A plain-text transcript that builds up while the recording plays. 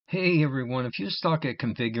Hey everyone, if you're stuck at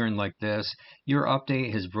configuring like this, your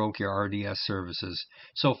update has broke your RDS services.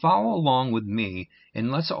 So follow along with me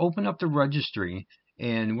and let's open up the registry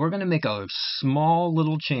and we're going to make a small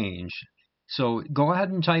little change. So go ahead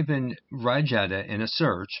and type in regedit in a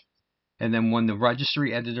search, and then when the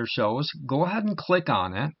registry editor shows, go ahead and click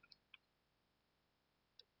on it.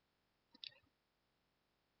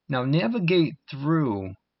 Now navigate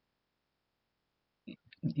through.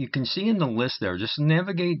 You can see in the list there, just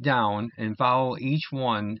navigate down and follow each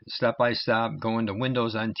one step by step, go into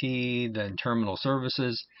Windows NT, then Terminal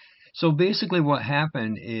Services. So basically what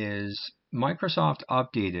happened is Microsoft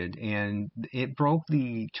updated and it broke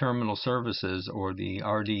the terminal services or the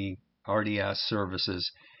RDS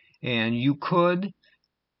services. And you could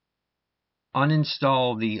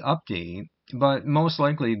uninstall the update, but most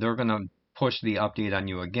likely they're going to push the update on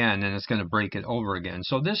you again and it's going to break it over again.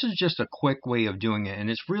 So this is just a quick way of doing it, and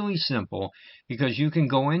it's really simple because you can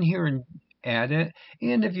go in here and add it,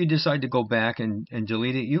 and if you decide to go back and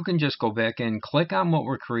delete it, you can just go back and click on what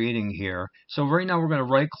we're creating here. So right now we're going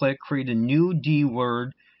to right click, create a new D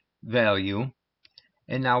word value,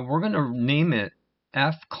 and now we're going to name it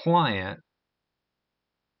F client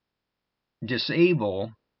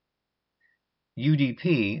disable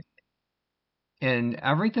UDP, and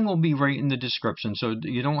everything will be right in the description, so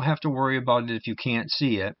you don't have to worry about it if you can't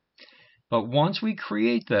see it. But once we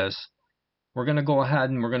create this, we're going to go ahead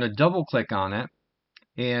and we're going to double click on it,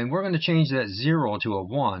 and we're going to change that 0 to a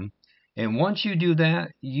 1. And once you do that,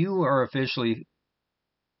 you are officially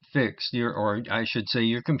fixed, or I should say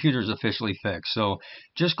your computer is officially fixed. So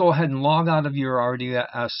just go ahead and log out of your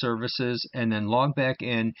RDS services and then log back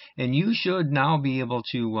in, and you should now be able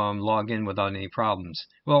to log in without any problems.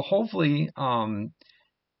 Well, hopefully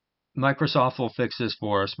Microsoft will fix this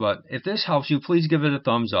for us, but if this helps you, please give it a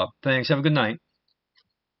thumbs up. Thanks. Have a good night.